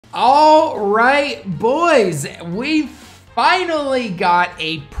All right, boys, we finally got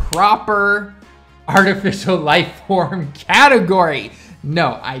a proper artificial life form category.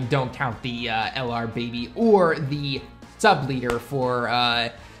 No, I don't count the LR baby or the sub leader for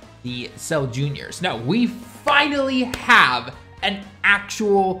the Cell Juniors. No, we finally have an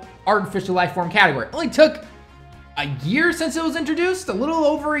actual artificial life form category. It only took a year since it was introduced, a little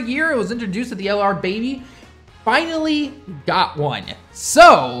over a year. It was introduced at the LR baby. Finally got one.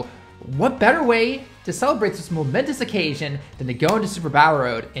 So what better way to celebrate this momentous occasion than to go into Super Battle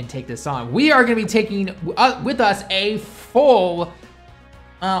Road and take this on? We are going to be taking with us a full,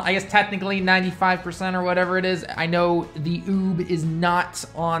 I guess technically 95% or whatever it is. I know the Oob is not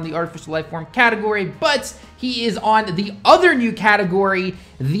on the artificial life form category, but he is on the other new category,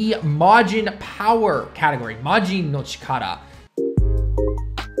 the Majin Power category, Majin no Chikara.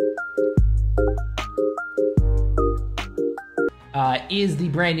 Is the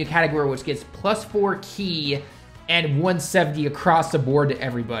brand new category, which gets +4 key and 170 across the board to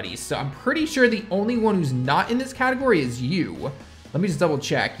everybody. So I'm pretty sure the only one who's not in this category is you. Let me just double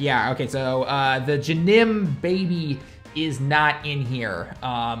check. Yeah, okay, so the Janim baby is not in here.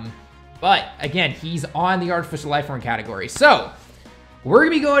 But again, he's on the artificial life form category. So we're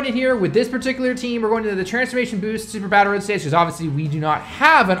gonna be going in here with this particular team. We're going to the Transformation Boost Super Battle Road stage, because obviously we do not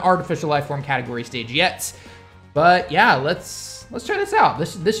have an artificial life form category stage yet. But yeah, let's try this out.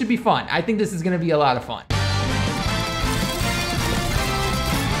 This should be fun. I think this is gonna be a lot of fun.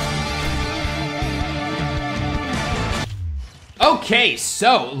 Okay,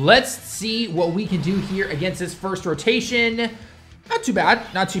 so let's see what we can do here against this first rotation. Not too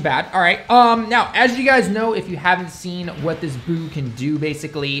bad, not too bad. All right, now, as you guys know, if you haven't seen what this Boo can do,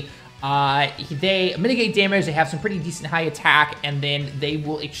 basically, they mitigate damage, they have some pretty decent high attack, and then they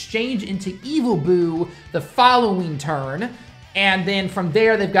will exchange into Evil Boo the following turn. And then from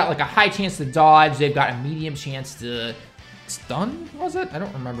there, they've got like a high chance to dodge. They've got a medium chance to stun, was it? I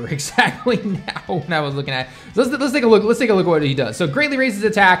don't remember exactly now when I was looking at it. So let's take a look. Let's take a look at what he does. So greatly raises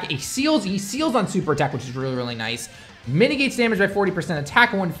attack. He seals on super attack, which is really, really nice. Mitigates damage by 40%,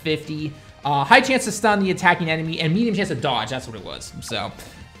 attack 150. High chance to stun the attacking enemy, and medium chance to dodge. That's what it was. So,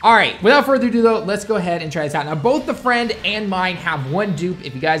 all right. Without further ado, though, let's go ahead and try this out. Now, both the friend and mine have one dupe.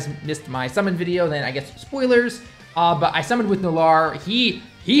 If you guys missed my summon video, then I guess spoilers. But I summoned with Nalar.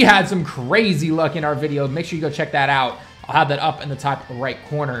 He had some crazy luck in our video. Make sure you go check that out. I'll have that up in the top right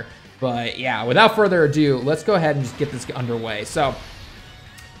corner. But yeah, without further ado, let's go ahead and just get this underway. So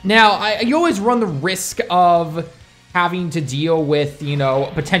now you always run the risk of having to deal with, you know,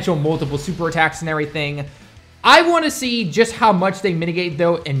 potential multiple super attacks and everything. I want to see just how much they mitigate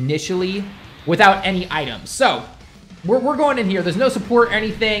though initially without any items. So we're going in here. There's no support or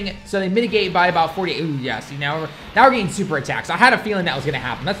anything, so they mitigate by about 40. Ooh, yeah. See, now we're getting super attacks. I had a feeling that was going to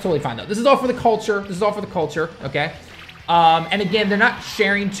happen. That's totally fine though. This is all for the culture. This is all for the culture. Okay. And again, they're not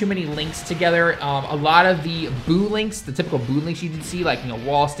sharing too many links together. A lot of the Boo links, the typical Boo links you can see, like, you know,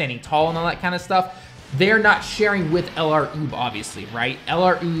 wall, standing tall, and all that kind of stuff, they're not sharing with LR Oob, obviously, right?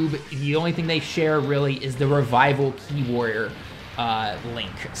 LR Oob, the only thing they share really is the Revival Key Warrior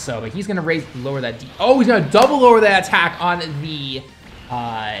link. So, but he's gonna lower that. Oh, he's gonna double lower that attack on the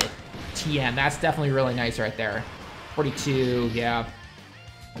TM. That's definitely really nice right there. 42, yeah.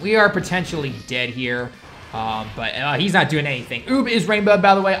 We are potentially dead here. But he's not doing anything. Oob is Rainbow,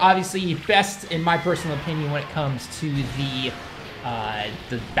 by the way. Obviously, best in my personal opinion when it comes to the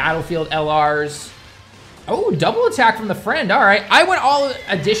Battlefield LRs. Oh, double attack from the friend. All right, I went all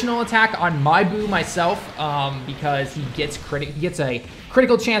additional attack on my Boo myself because he gets a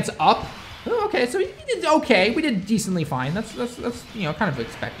critical chance up. Oh, okay, so he did okay. We did decently fine. That's you know, kind of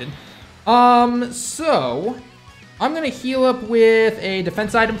expected. So I'm gonna heal up with a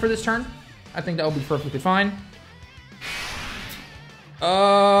defense item for this turn. I think that will be perfectly fine.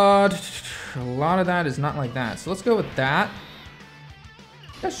 A lot of that is not like that. So let's go with that.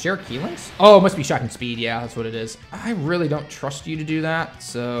 Does share key links? Oh, it must be shocking speed. Yeah, that's what it is. I really don't trust you to do that.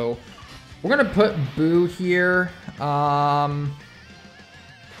 So we're going to put Boo here. Go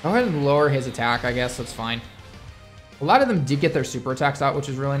ahead and lower his attack, I guess. That's fine. A lot of them did get their super attacks out, which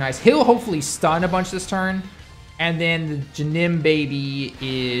is really nice. He'll hopefully stun a bunch this turn. And then the Janim baby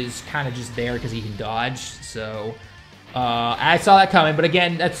is kind of just there because he can dodge. So I saw that coming, but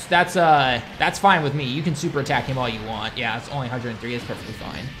again, that's fine with me. You can super attack him all you want. Yeah, it's only 103. It's perfectly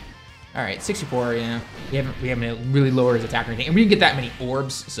fine. All right, 64. Yeah, we haven't really lowered his attack or anything, and we didn't get that many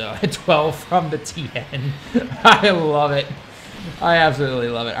orbs. So 12 from the TN. I love it. I absolutely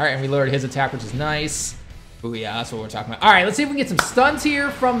love it. All right, and we lowered his attack, which is nice. Ooh, yeah, that's what we're talking about. All right, let's see if we can get some stuns here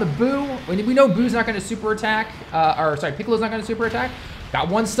from the Boo. We know Boo's not going to super attack, or sorry, Piccolo's not going to super attack. Got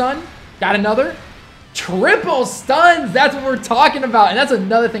one stun. Got another. Triple stuns. That's what we're talking about. And that's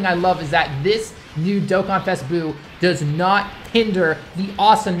another thing I love is that this new Dokkanfest Boo does not hinder the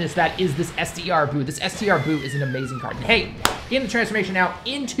awesomeness that is this SDR Boo. This SDR Boo is an amazing card. And hey, getting the transformation now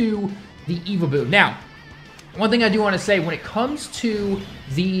into the Evil Boo. Now, one thing I do want to say when it comes to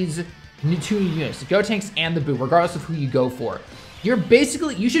these new two units, the Gotenks and the Boo, regardless of who you go for, you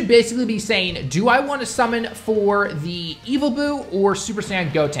should basically be saying, do I want to summon for the Evil Boo or Super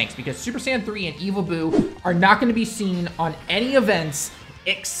Saiyan Gotenks? Because Super Saiyan 3 and Evil Boo are not going to be seen on any events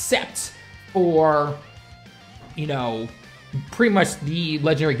except for, you know, pretty much the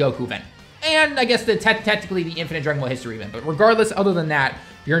Legendary Goku event. And I guess technically the Infinite Dragon Ball History event. But regardless, other than that,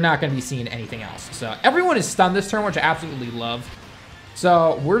 you're not going to be seeing anything else. So everyone is stunned this turn, which I absolutely love.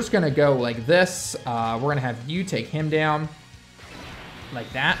 So we're just going to go like this. We're going to have you take him down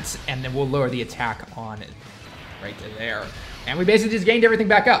like that. And then we'll lower the attack on it right there. And we basically just gained everything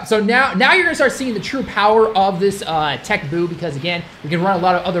back up. So now you're going to start seeing the true power of this tech Boo because, again, we can run a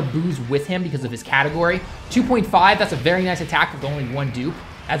lot of other Boos with him because of his category. 2.5, that's a very nice attack with only one dupe.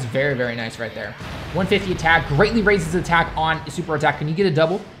 That's very, very nice right there. 150 attack, greatly raises attack on super attack. Can you get a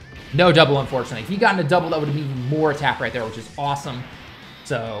double? No double, unfortunately. If you gotten a double, that would have been even more attack right there, which is awesome.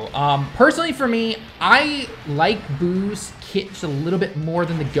 So, personally for me, I like Boo's kit just a little bit more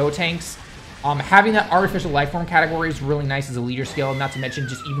than the Gotenks. Having that artificial lifeform category is really nice as a leader skill, not to mention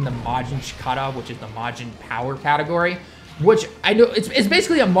just even the Majin Shikata, which is the Majin power category, which I know it's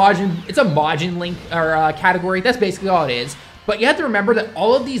basically a Majin link or category. That's basically all it is. But you have to remember that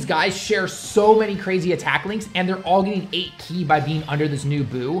all of these guys share so many crazy attack links, and they're all getting 8 ki by being under this new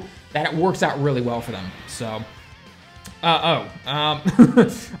Boo, that it works out really well for them. So, I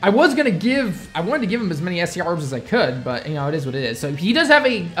wanted to give him as many SCR orbs as I could, but, you know, it is what it is. So he does have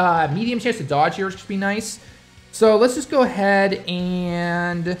a medium chance to dodge here, which should be nice. So let's just go ahead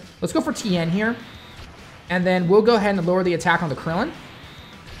and let's go for TN here. And then we'll go ahead and lower the attack on the Krillin.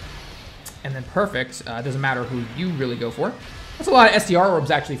 And then perfect. It doesn't matter who you really go for. That's a lot of SDR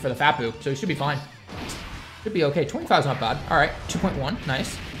orbs, actually, for the Fat Boo, so he should be fine. Should be okay. 25 is not bad. All right, 2.1,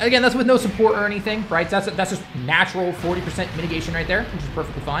 nice. Again, that's with no support or anything, right? That's just natural 40% mitigation right there, which is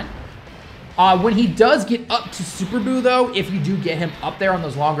perfectly fine. When he does get up to Super Boo, though, if you do get him up there on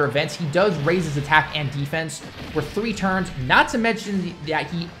those longer events, he does raise his attack and defense for 3 turns, not to mention that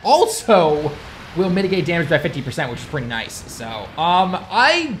he also will mitigate damage by 50%, which is pretty nice. So,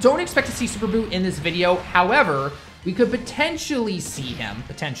 I don't expect to see Super Boo in this video. However, we could potentially see him,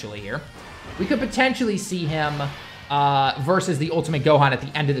 we could potentially see him versus the Ultimate Gohan at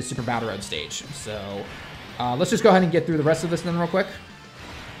the end of the Super Battle Road stage. So, let's just go ahead and get through the rest of this then real quick.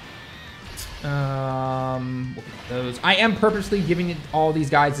 We'll get those. I am purposely giving all these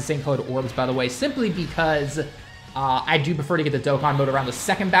guys the same colored orbs, by the way, simply because I do prefer to get the Dokkan mode around the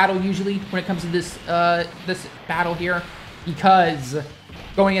second battle usually when it comes to this this battle here, because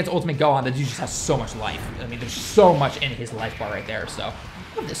going against Ultimate Gohan, the dude just has so much life. I mean, there's so much in his life bar right there. So,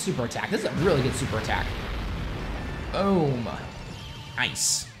 I love this super attack. This is a really good super attack. Boom.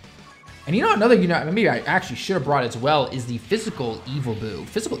 Nice. And you know, another unit maybe I actually should have brought as well is the Physical Evil Boo.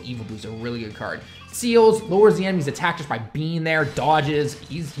 Physical Evil Boo is a really good card. Seals, lowers the enemy's attack just by being there, dodges.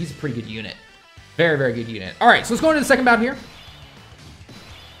 He's a pretty good unit. Very, very good unit. All right, so let's go into the second bout here.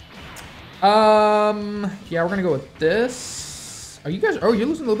 Yeah, we're gonna go with this. Are you guys? Oh, you're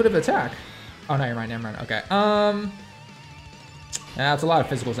losing a little bit of attack. Oh no, you're right. Never mind. Okay. That's a lot of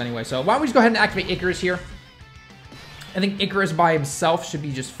physicals anyway. So why don't we just go ahead and activate Icarus here? I think Icarus by himself should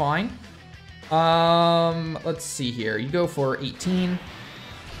be just fine. Let's see here. You go for 18.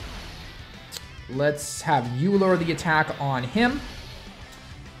 Let's have you lower the attack on him.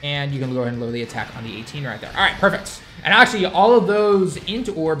 And you can go ahead and lower the attack on the 18 right there. All right, perfect. And actually, all of those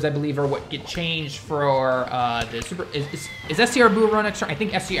into orbs, I believe, are what get changed for the super. Is SCR Boo around next turn? I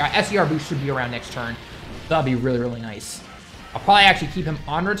think SCR Boo should be around next turn. That'll be really, really nice. I'll probably actually keep him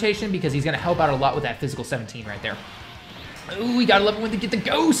on rotation because he's going to help out a lot with that physical 17 right there. Ooh, we gotta love it when they get the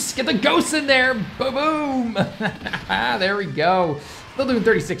ghosts. Get the ghosts in there. Boom, boom. There we go. Still doing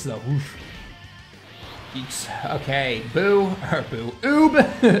 36 though. Oof. Okay, Boo, or Boo, Oob,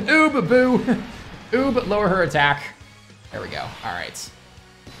 Oob, Boo, Oob, lower her attack. There we go. All right.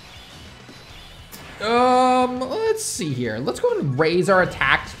 Let's see here. Let's go ahead and raise our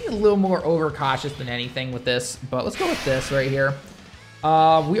attack. Just be a little more overcautious than anything with this, but let's go with this right here.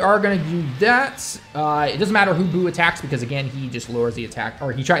 We are gonna do that. It doesn't matter who Boo attacks because again, he just lowers the attack,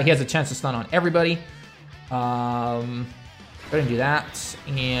 or he has a chance to stun on everybody. Go ahead and do that,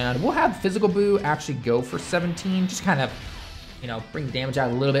 and we'll have Physical Boo actually go for 17, just kind of you know, bring the damage out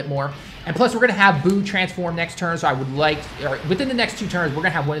a little bit more. And plus, we're going to have Boo transform next turn, so I would like, or within the next 2 turns, we're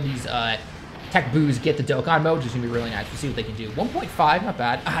going to have one of these tech Boos get the Dokkan mode, which is going to be really nice. We'll see what they can do. 1.5, not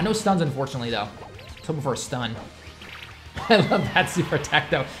bad. Ah, no stuns, unfortunately, though. I was hoping for a stun. I love that super attack,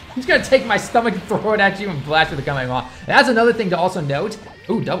 though. He's going to take my stomach and throw it at you and blast with the Kamehameha. That's another thing to also note.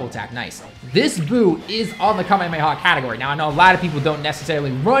 Ooh, double attack, nice. This Boo is on the Kamehameha category. Now, I know a lot of people don't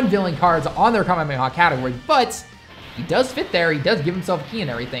necessarily run villain cards on their Kamehameha category, but he does fit there. He does give himself a key and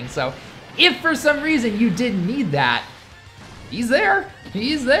everything. So, if for some reason you didn't need that, he's there.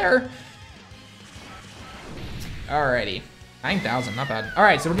 He's there. Alrighty. 9,000, not bad.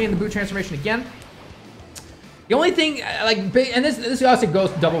 Alright, so we're getting the Boo transformation again. The only thing, like, and this also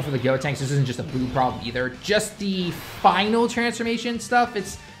goes double for the Go tanks. This isn't just a Boo problem either. Just the final transformation stuff.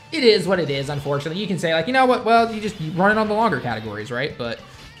 It is what it is. Unfortunately, you can say like, you know what? Well, you just run it on the longer categories, right? But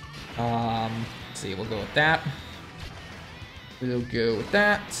let's see. We'll go with that. We'll go with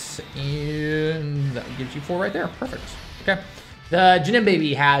that, and that gives you 4 right there. Perfect. Okay. The Janin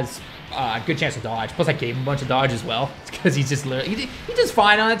Baby has a good chance to dodge. Plus, I gave him a bunch of dodge as well because he's just literally he does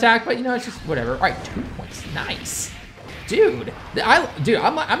fine on attack, but you know it's just whatever. All right, 2 points, nice, dude.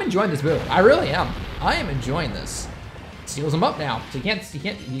 I'm enjoying this move. I really am. I am enjoying this. Steals him up now, so he gets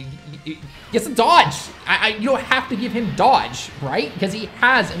a dodge. You don't have to give him dodge, right? Because he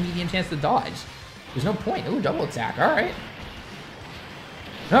has a medium chance to dodge. There's no point. Ooh, double attack. All right.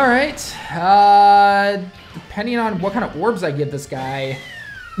 All right. Depending on what kind of orbs I give this guy,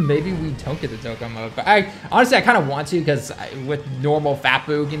 maybe we don't get the Dokkan mode. But honestly, I kind of want to because with normal Fat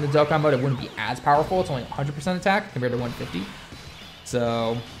Boo getting the Dokkan mode, it wouldn't be as powerful. It's only 100% attack compared to 150.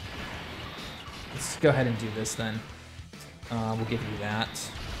 So let's go ahead and do this then. We'll give you that.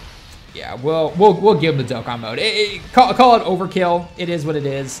 Yeah, we'll give him the Dokkan mode. Call it overkill. It is what it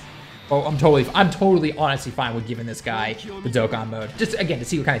is. Oh, I'm totally honestly fine with giving this guy the Dokkan mode. Just again to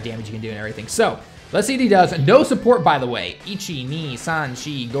see what kind of damage you can do and everything. So let's see what he does. No support, by the way. Ichi, ni, san,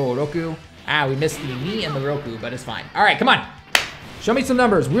 shi, go, roku. Ah, we missed the ni and the roku, but it's fine. All right, come on. Show me some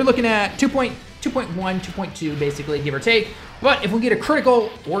numbers. We're looking at 2.1, 2.2, basically, give or take. But if we get a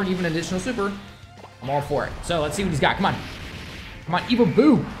critical or even additional super, I'm all for it. So let's see what he's got. Come on. Come on, Evil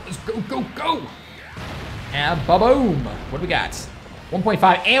Boo. Let's go, go, go. And ba-boom. What do we got?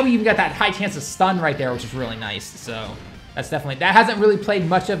 1.5, and we even got that high chance of stun right there, which is really nice. So that's definitely, that hasn't really played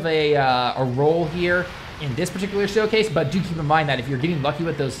much of a role here in this particular showcase, but do keep in mind that if you're getting lucky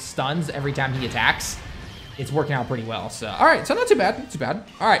with those stuns every time he attacks, it's working out pretty well. So, all right, so not too bad, not too bad.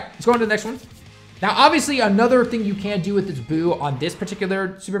 All right, let's go on to the next one. Now, obviously, another thing you can do with this Boo on this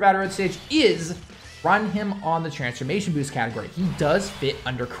particular Super Battle Road stage is run him on the Transformation Boost category. He does fit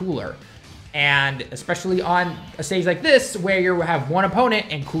under Cooler. And especially on a stage like this, where you have one opponent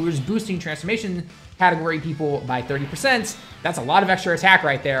and Cooler's boosting transformation category people by 30%, that's a lot of extra attack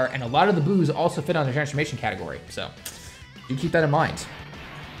right there, and a lot of the Boos also fit on the transformation category. So do keep that in mind.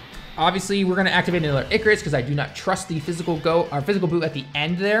 Obviously, we're going to activate another Icarus because I do not trust the physical Boo at the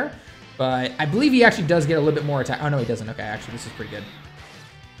end there. But I believe he actually does get a little bit more attack. Oh, no, he doesn't. Okay, actually, this is pretty good.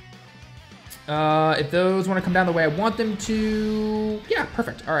 If those want to come down the way I want them to, yeah,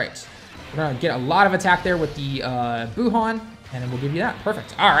 perfect. All right. We're going to get a lot of attack there with the Buhan, and then we'll give you that.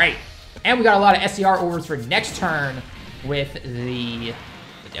 Perfect. All right. And we got a lot of SBR orders for next turn with the...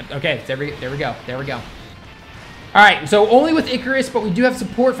 Okay, there we go. There we go. All right, so only with Icarus, but we do have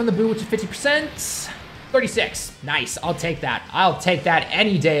support from the Boo, which is 50%. 36. Nice. I'll take that. I'll take that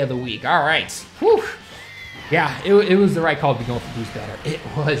any day of the week. All right. Whew. Yeah, it was the right call to be going for Boost Better. It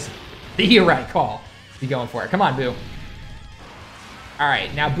was the right call to be going for it. Come on, Boo. All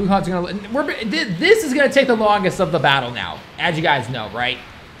right, now Buhan's gonna. This is gonna take the longest of the battle now, as you guys know, right?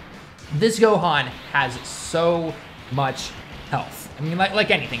 This Gohan has so much health. I mean,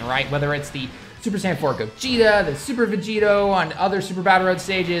 like anything, right? Whether it's the Super Saiyan 4 Gogeta, the Super Vegito on other Super Battle Road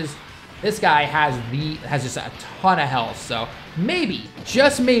stages, this guy has just a ton of health. So maybe,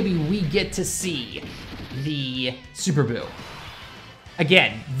 just maybe, we get to see the Super Boo.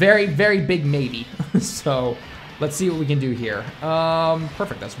 Again, very, very big maybe. So. Let's see what we can do here.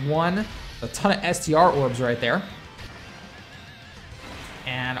 Perfect, that's one. A ton of STR orbs right there.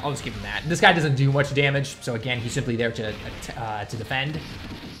 And I'll just give him that. This guy doesn't do much damage, so again, he's simply there to defend.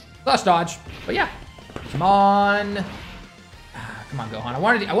 Flash dodge, but yeah. Come on. Come on, Gohan. I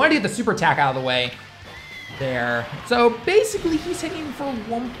wanted to get the super attack out of the way there. So basically, he's hitting for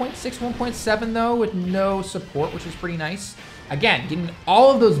 1.6, 1.7 though, with no support, which is pretty nice. Again, getting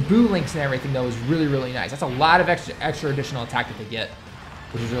all of those Boo links and everything, though, is really, really nice. That's a lot of extra additional attack that they get,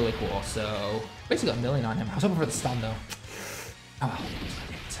 which is really cool. So, basically a million on him. I was hoping for the stun, though. Oh,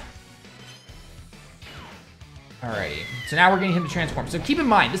 Alrighty, so now we're getting him to transform. So keep in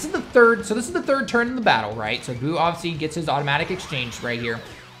mind, this is the third turn in the battle, right? So Boo obviously gets his automatic exchange right here.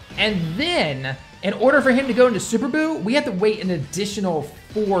 And then, in order for him to go into Super Boo, we have to wait an additional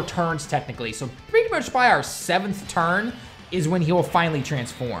 4 turns technically. So pretty much by our 7th turn is when he will finally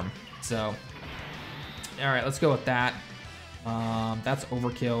transform. So, alright, let's go with that. That's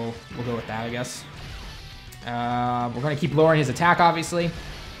overkill. We'll go with that, I guess. We're gonna keep lowering his attack, obviously.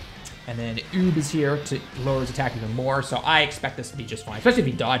 And then Oob is here to lower his attack even more, so I expect this to be just fine, especially if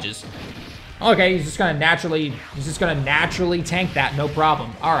he dodges. Okay, he's just gonna naturally tank that, no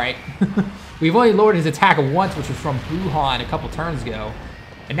problem. All right. We've only lowered his attack once, which was from Buhan a couple turns ago.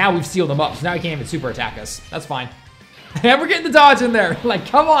 And now we've sealed him up, so now he can't even super attack us. That's fine. And we're getting the dodge in there. Like,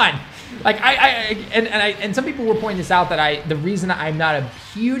 come on. Like, and some people were pointing this out that the reason I'm not a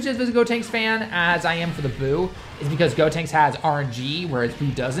huge Gotenks fan as I am for the Boo is because Gotenks has RNG, whereas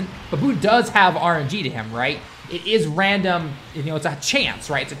Boo doesn't. But Boo does have RNG to him, right? It is random, you know, it's a chance,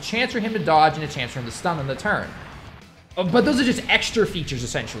 right? It's a chance for him to dodge and a chance for him to stun on the turn. But those are just extra features,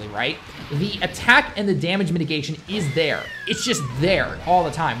 essentially, right? The attack and the damage mitigation is there. It's just there all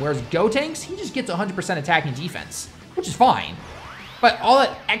the time. Whereas Gotenks, he just gets 100% attack and defense, which is fine. But all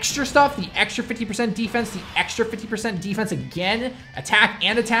that extra stuff, the extra 50% defense, the extra 50% defense again, attack,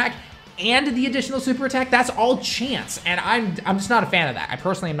 and the additional super attack, that's all chance. And I'm just not a fan of that. I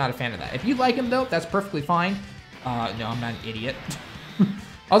personally am not a fan of that. If you like him, though, that's perfectly fine. No, I'm not an idiot.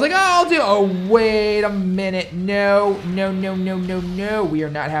 I was like, oh, I'll do, oh, wait a minute. No. We are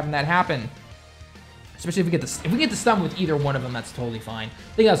not having that happen. Especially if we get the stun with either one of them, that's totally fine.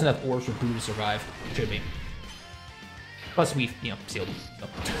 I think that's enough orbs for Boo to survive. Should be. Plus, we've, you know, sealed him.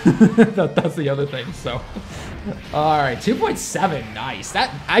 So. That's the other thing, so. All right, 2.7, nice.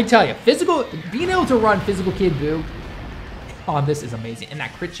 That, I tell you, being able to run physical Kid Boo on this is amazing. And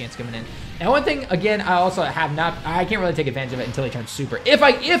that crit chance coming in. Now, one thing, again, I also have not, I can't really take advantage of it until he turns super. If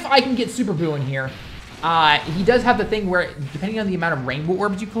I can get Super Boo in here, he does have the thing where, depending on the amount of rainbow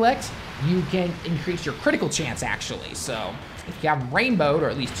orbs you collect, you can increase your critical chance, actually. So, if you have rainbowed, or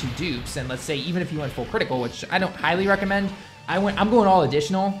at least 2 dupes, and let's say even if you went full critical, which I don't highly recommend, I'm going all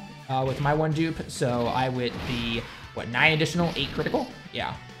additional with my 1 dupe, so I would be, what, 9 additional, 8 critical?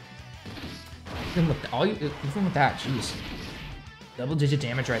 Yeah. Even with that, jeez. Double-digit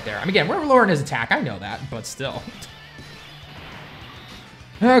damage right there. I mean, again, we're lowering his attack, I know that, but still.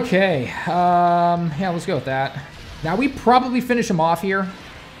 Okay, yeah, let's go with that. Now, we probably finish him off here.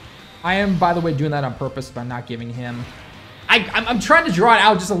 I am, by the way, doing that on purpose by not giving him... I'm trying to draw it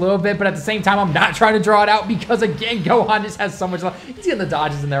out just a little bit, but at the same time, I'm not trying to draw it out because, again, Gohan just has so much love. He's getting the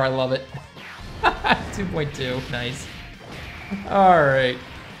dodges in there. I love it. 2.2. Nice. All right.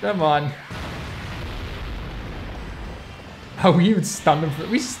 Come on. Oh, we even stunned him.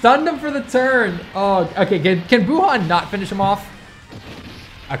 We stunned him for the turn. Oh, okay. Can Buhan not finish him off?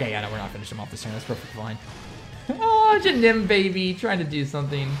 Okay, yeah, no, we're not finishing him off this turn. That's perfectly fine. Oh, Janim, baby. Trying to do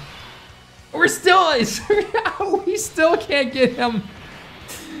something. We're still, we still can't get him.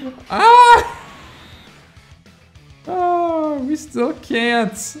 Oh, we still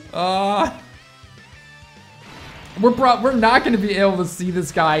can't. We're not going to be able to see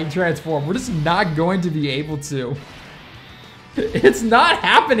this guy transform. We're just not going to be able to. It's not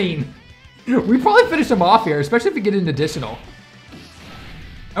happening. We probably finish him off here, especially if we get an additional.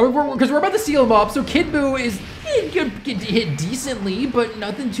 Because we're about to seal him up, so Kid Boo is get hit decently, but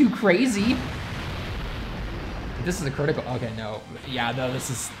nothing too crazy. This is a critical. Okay, no. Yeah, no,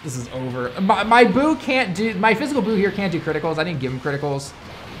 this is over. My Boo can't do, my physical Boo here can't do criticals. I didn't give him criticals.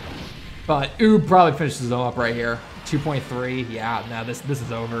 But Oob probably finishes him up right here. 2.3. Yeah, no, this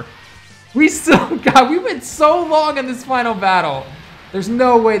is over. We still got, we went so long in this final battle. There's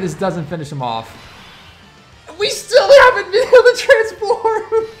no way this doesn't finish him off. We still haven't been able to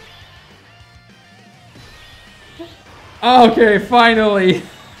transform. Okay, finally.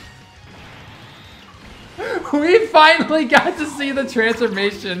 We finally got to see the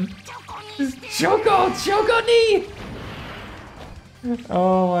transformation. Choco knee.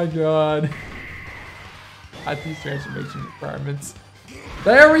 Oh my god. At these transformation requirements.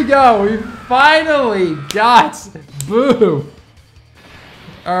 There we go. We finally got Boo.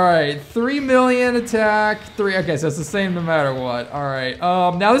 Alright, 3 million attack, 3, okay, so it's the same no matter what. Alright,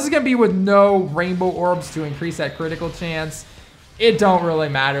 now this is gonna be with no rainbow orbs to increase that critical chance. It don't really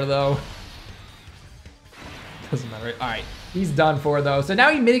matter though. Doesn't matter, alright. He's done for though. So now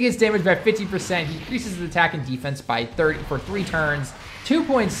he mitigates damage by 50%, he increases his attack and defense by 30 for 3 turns.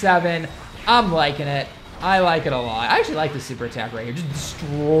 2.7, I'm liking it. I like it a lot. I actually like the super attack right here, just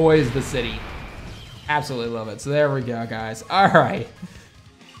destroys the city. Absolutely love it. So there we go, guys. Alright.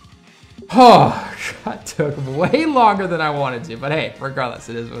 Oh, that took way longer than I wanted to, but hey, regardless,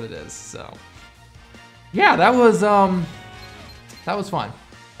 it is what it is. So, yeah, that was fun.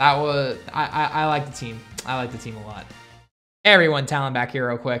 That was I like the team. I like the team a lot. Hey everyone, Talon back here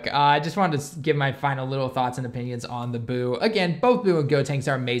real quick. I just wanted to give my final little thoughts and opinions on the Boo. Again, both Boo and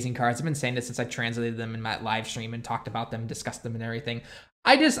Gotenks are amazing cards. I've been saying this since I translated them in my live stream and talked about them, discussed them and everything.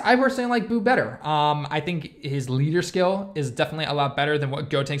 I personally like Boo better. I think his leader skill is definitely a lot better than what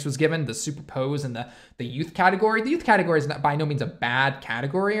Gotenks was given, the super pose and the youth category. The youth category is not by no means a bad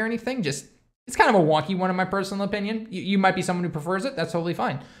category or anything, just it's kind of a wonky one in my personal opinion. You might be someone who prefers it, that's totally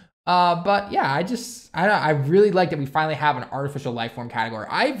fine. But yeah, I really like that we finally have an artificial life form category.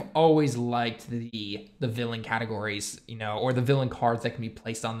 I've always liked the villain categories, you know, or the villain cards that can be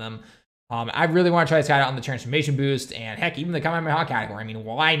placed on them. I really want to try this guy out on the transformation boost and heck, even the Kamehameha category. I mean,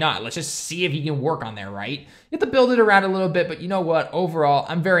 why not? Let's just see if he can work on there, right? You have to build it around a little bit, but you know what? Overall,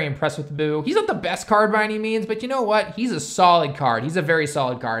 I'm very impressed with the Boo. He's not the best card by any means, but you know what? He's a solid card. He's a very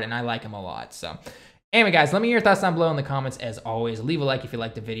solid card, and I like him a lot, so. Anyway, guys, let me hear your thoughts down below in the comments. As always, leave a like if you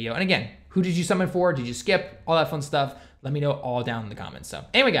liked the video. And again, who did you summon for? Did you skip? All that fun stuff. Let me know all down in the comments. So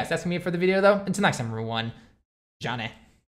anyway, guys, that's going to be it for the video, though. Until next time, everyone. Johnny.